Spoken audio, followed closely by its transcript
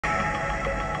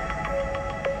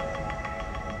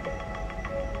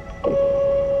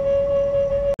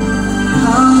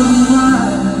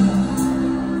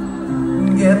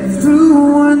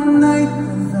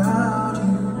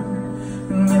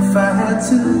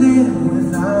live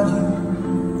without you?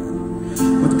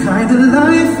 What kind of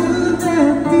life would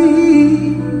that be?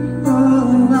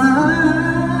 Oh, I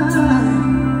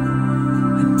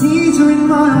need you in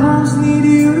my arms, need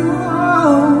you to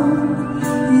hold.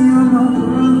 You're my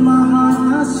world, my heart,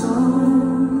 my soul.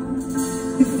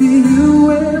 If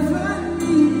you ever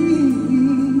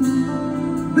need,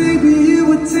 baby, you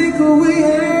would take away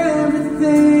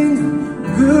everything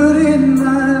good in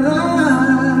my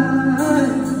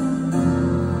life.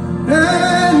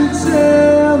 And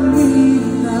tell me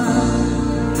now,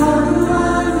 how do I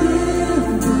live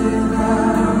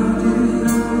without you?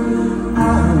 I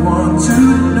want to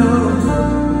know,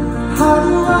 how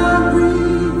do I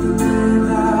breathe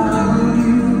without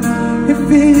you? If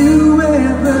you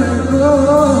ever go,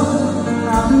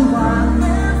 how do I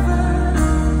ever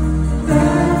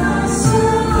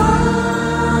survive?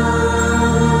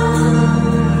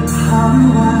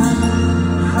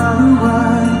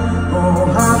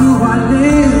 How do I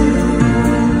live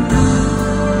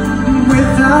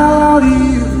without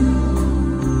you?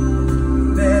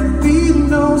 There'll be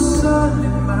no sun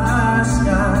in my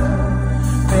sky.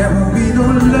 There will be no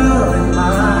love in my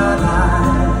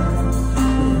life.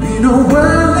 There'll be no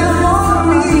world left for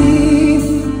me.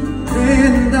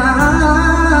 And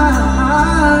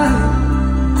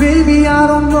baby, I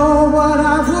don't know what I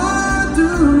would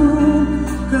do,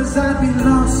 'cause I'd be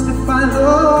lost if I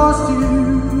lost you.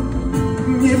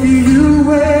 If you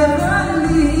ever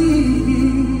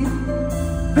leave,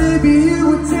 baby, you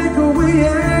would take away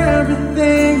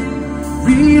everything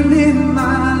real in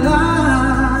my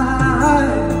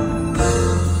life.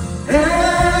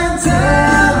 And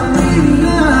tell me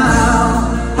now,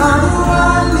 how do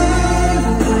I live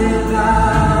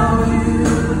without you?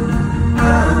 I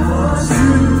want to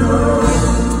know,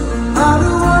 how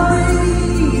do I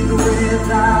breathe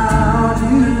without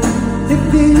you? If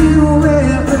you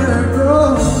ever go,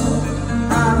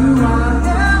 how do I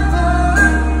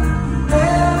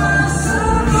ever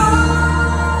survive?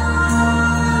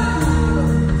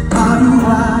 How do I,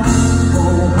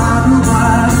 oh how do I,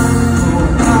 oh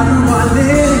how do I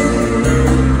live?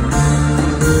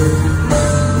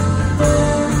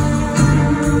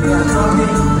 Yeah, tell me, I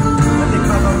think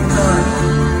my love is done.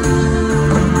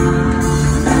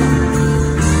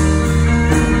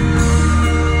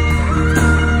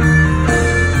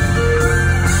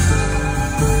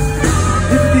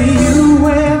 If you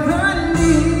ever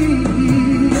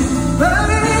leave,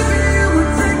 baby, you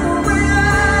would take away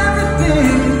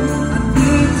everything I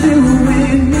need you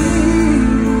in me.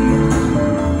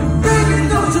 Baby,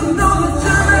 don't you know that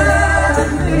you're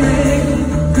everything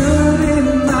good in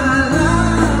my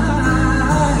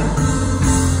life?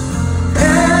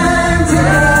 And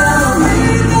tell me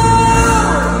now,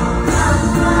 how do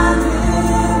I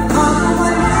live? How do I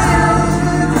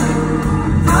live?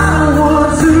 I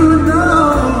want to know,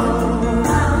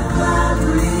 how do I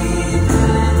breathe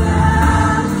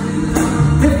without you?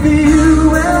 If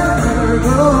you ever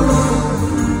go,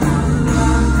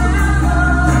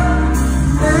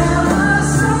 ever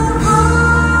survive?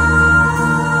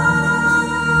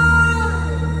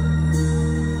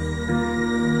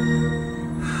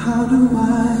 How do I,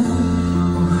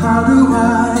 oh how do I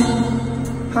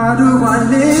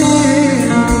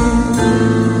live?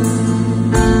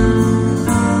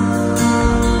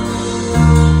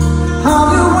 How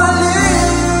do I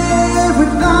live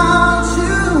without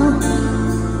you?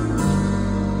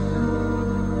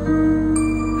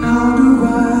 How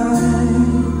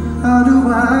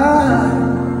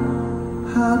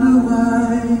do I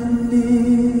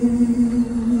live?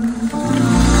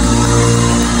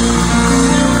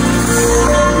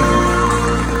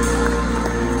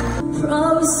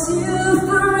 Promise you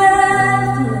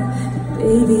forever,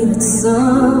 baby, that's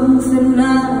something I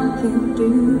can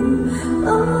do.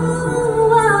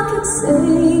 Oh, I can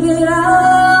say that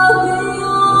I'll be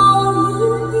all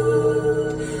you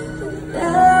need, and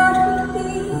that would be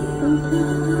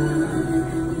enough.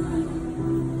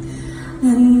 I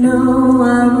know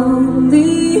I'll only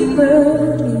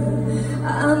hurt you. I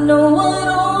know I'll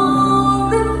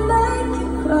only make you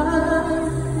cry.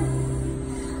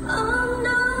 I'm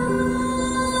not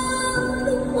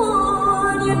the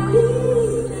one you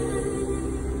need.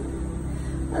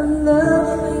 I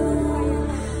love you.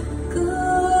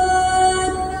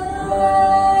 Good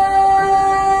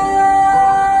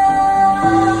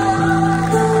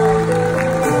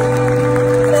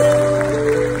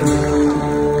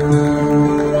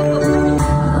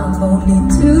I'm only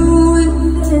doing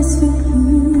this for you.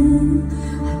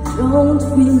 I don't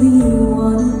really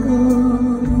wanna go.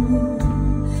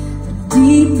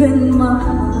 Deep in my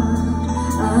heart,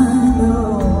 I know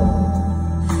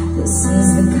this is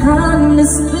the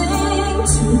kindest thing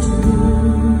to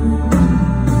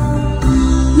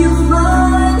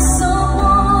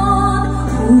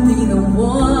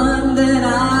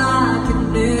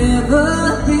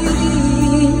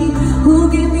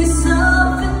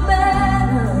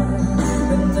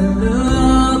the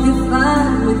love you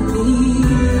find with me.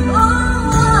 Oh,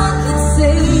 I could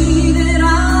say that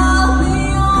I'll be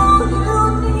all you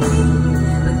need,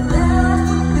 but that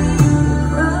would be a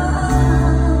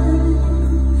crime.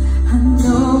 I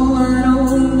know I'd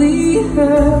only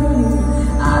hurt you.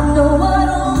 I know I'd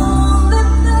only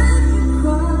make you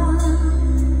cry.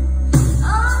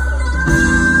 I'm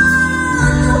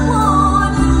not the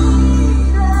one you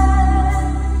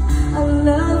needed. I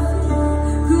love you,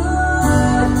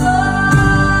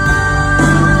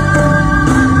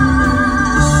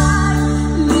 goodbye.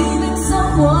 Leaving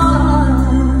someone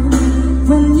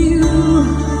when you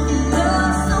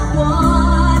love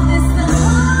someone is the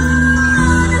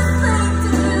hardest thing to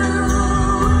do.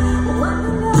 When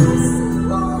you love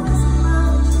someone as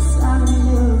much as I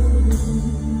love you.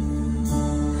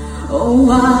 Oh,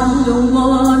 I don't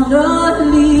wanna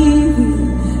leave you,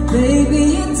 baby,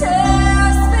 it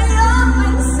tears me up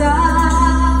inside.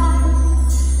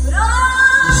 But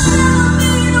I'll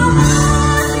be the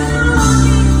one you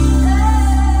needed.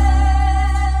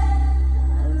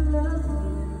 I love you,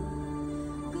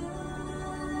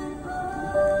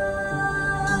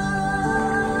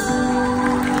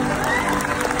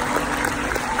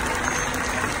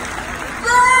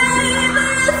 baby,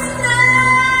 it's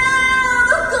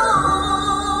never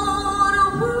gonna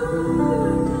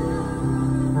work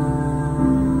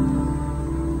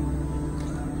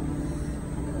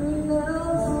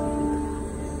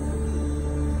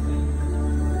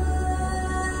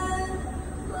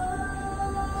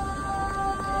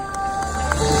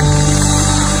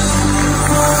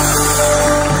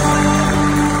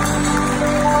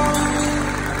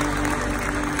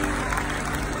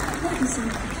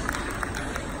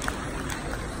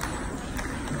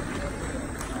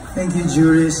Thank you,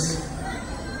 Juris.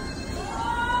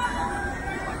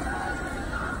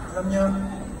 Alam niyo,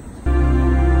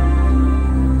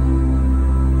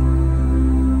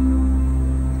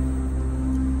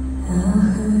 I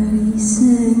heard he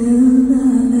sang a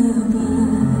lullaby.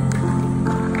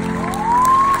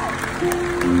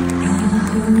 I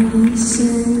heard he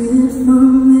sang it from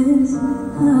his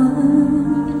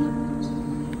heart.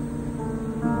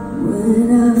 When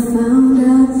I found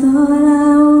out, thought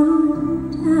I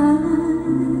would die,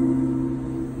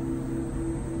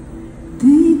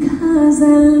 because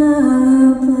that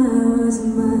lullaby was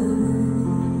mine.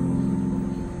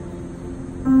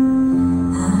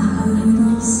 I heard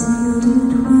he sealed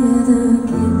it with a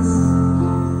kiss.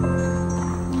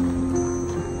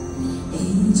 He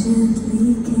gently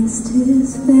kissed his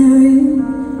very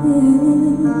lips.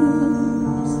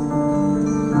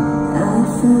 I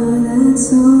found that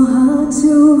so hard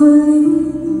to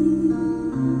believe,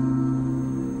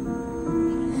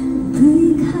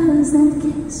 because that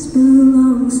kiss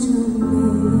belongs to me.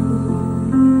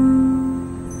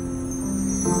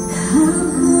 How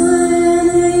could an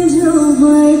angel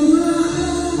break my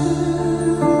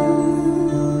heart?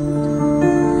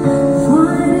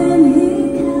 Why didn't he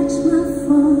catch my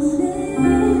fall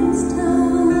this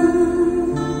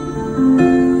time?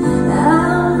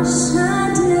 I wish I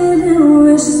didn't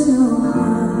wish so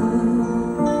hard.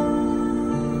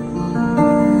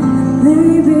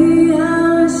 Maybe I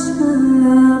wish our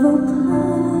love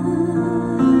apart.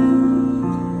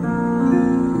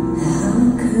 How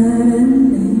could an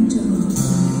angel was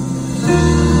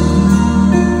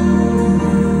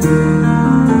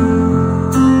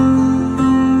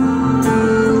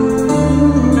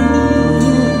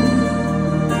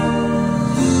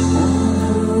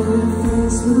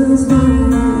white as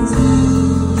rain?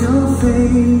 your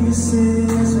face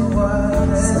is white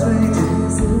as rain,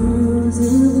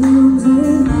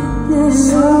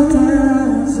 soft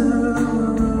as a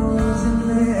rose in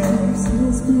May.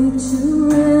 This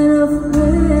picture in a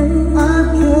frame, I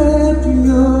kept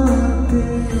your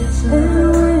picture, and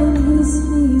when he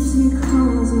sleeps he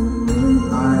calls on me.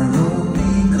 I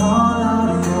only call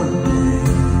out your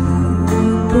name.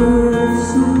 But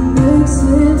she makes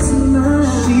him smile.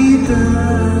 She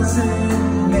doesn't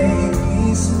make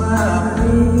me smile.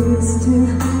 He used to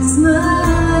smile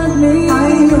at me. I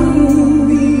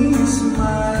only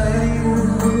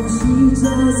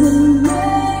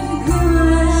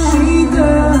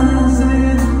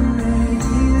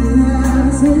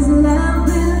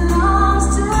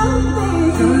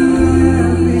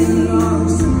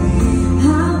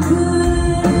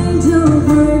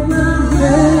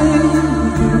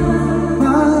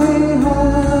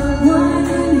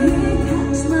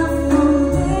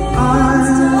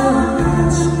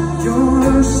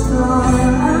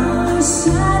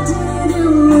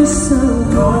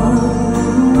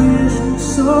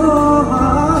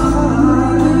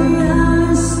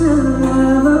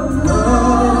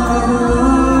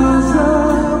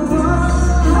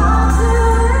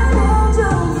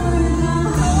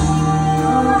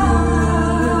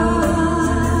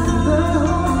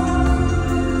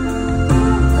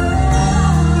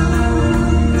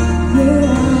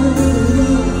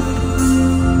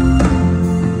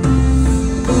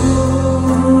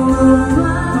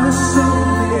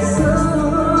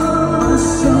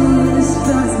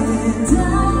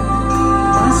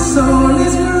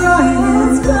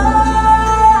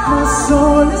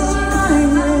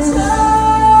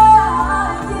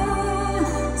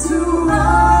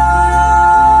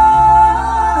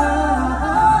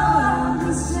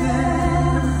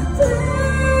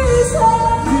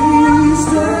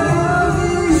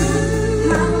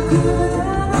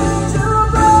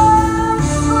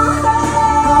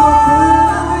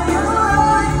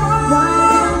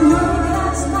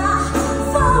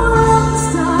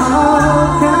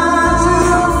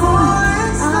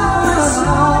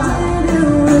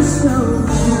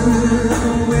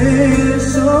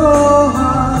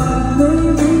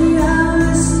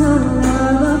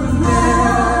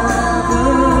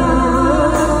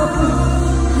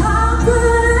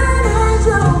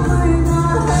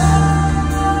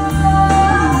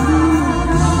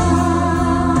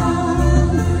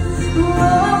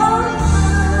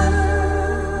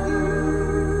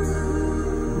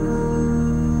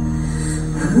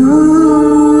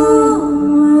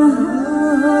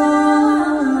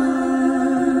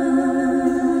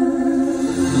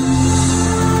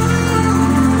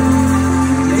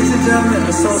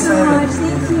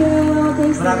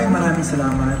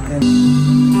salamat.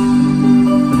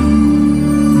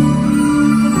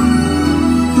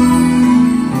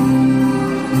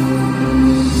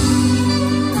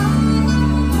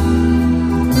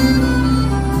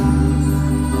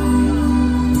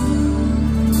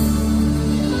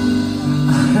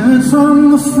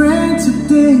 From a friend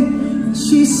today, and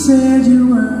she said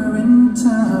you were in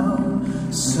town.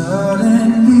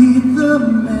 Suddenly the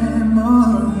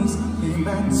memories came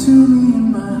back to me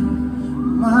in my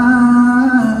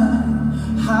mind.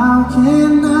 How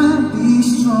can I be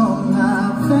strong?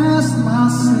 I've asked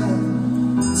myself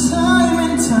time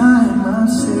and time.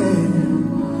 I've said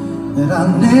that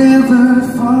I'll never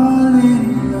fall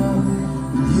in love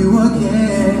with you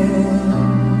again.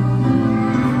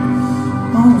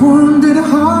 I wounded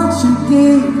heart you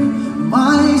gave,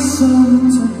 my soul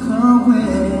took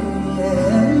away.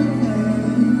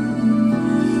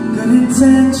 Good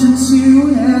intentions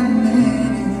you had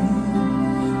many,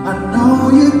 I know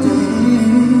you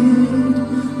did.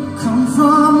 Come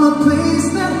from a place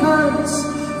that hurts,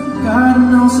 God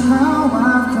knows how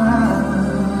I've cried.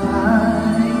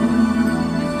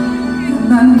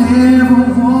 And I never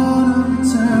wanna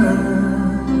return,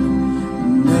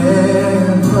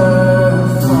 never.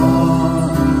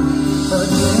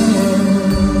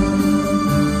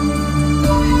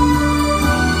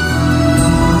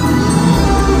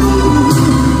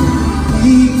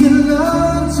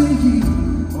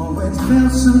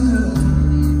 Felt so good,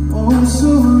 oh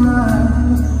so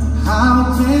right. How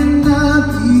can I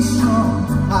be strong?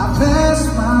 I've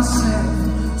asked myself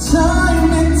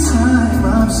time and time.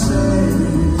 I've said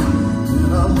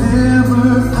that I'll never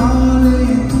fall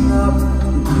in love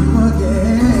with you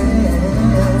again.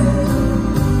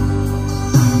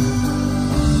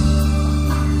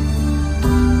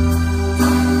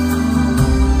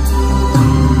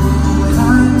 When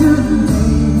I didn't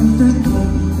name the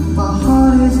game, my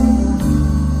heart is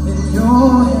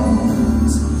your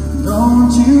hands.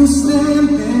 Don't you stand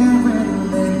there and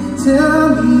then tell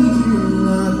me you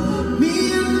love me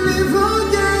and live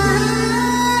again.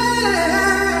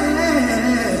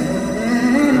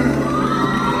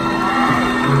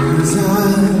 'Cause I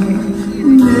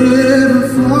never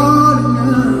fall in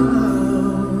love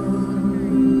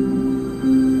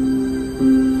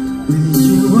with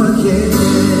you again.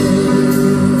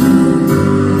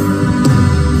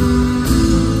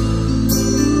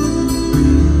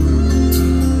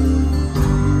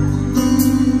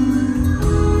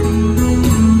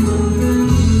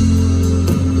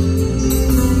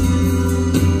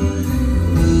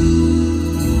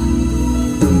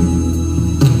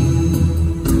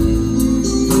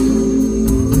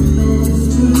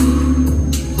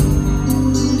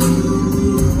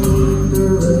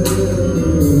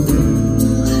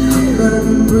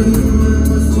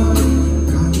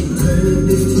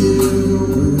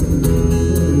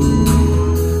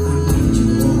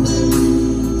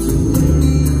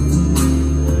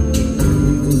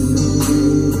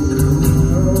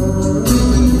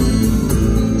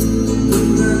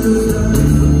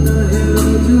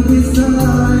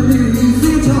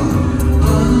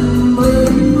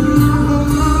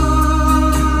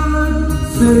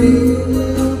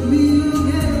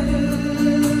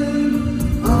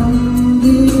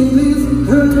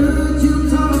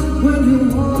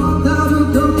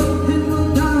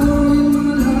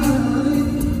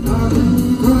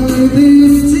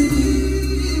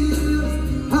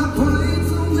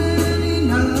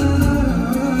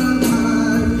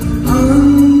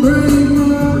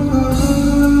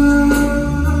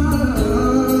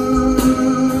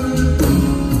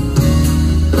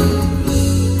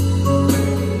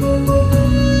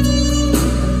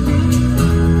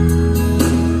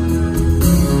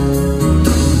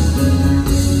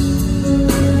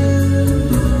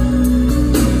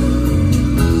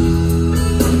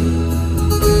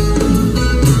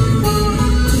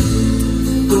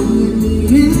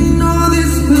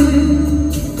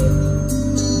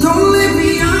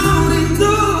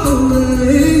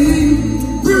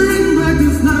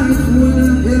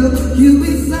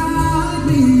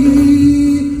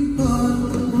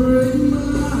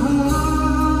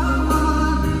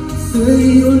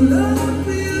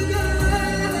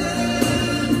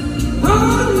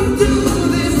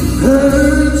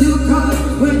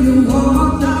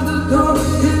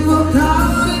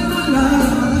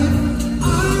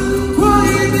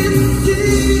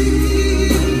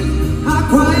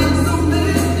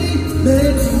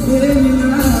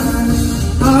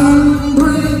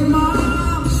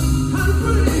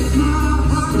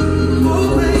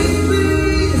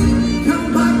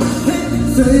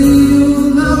 Say you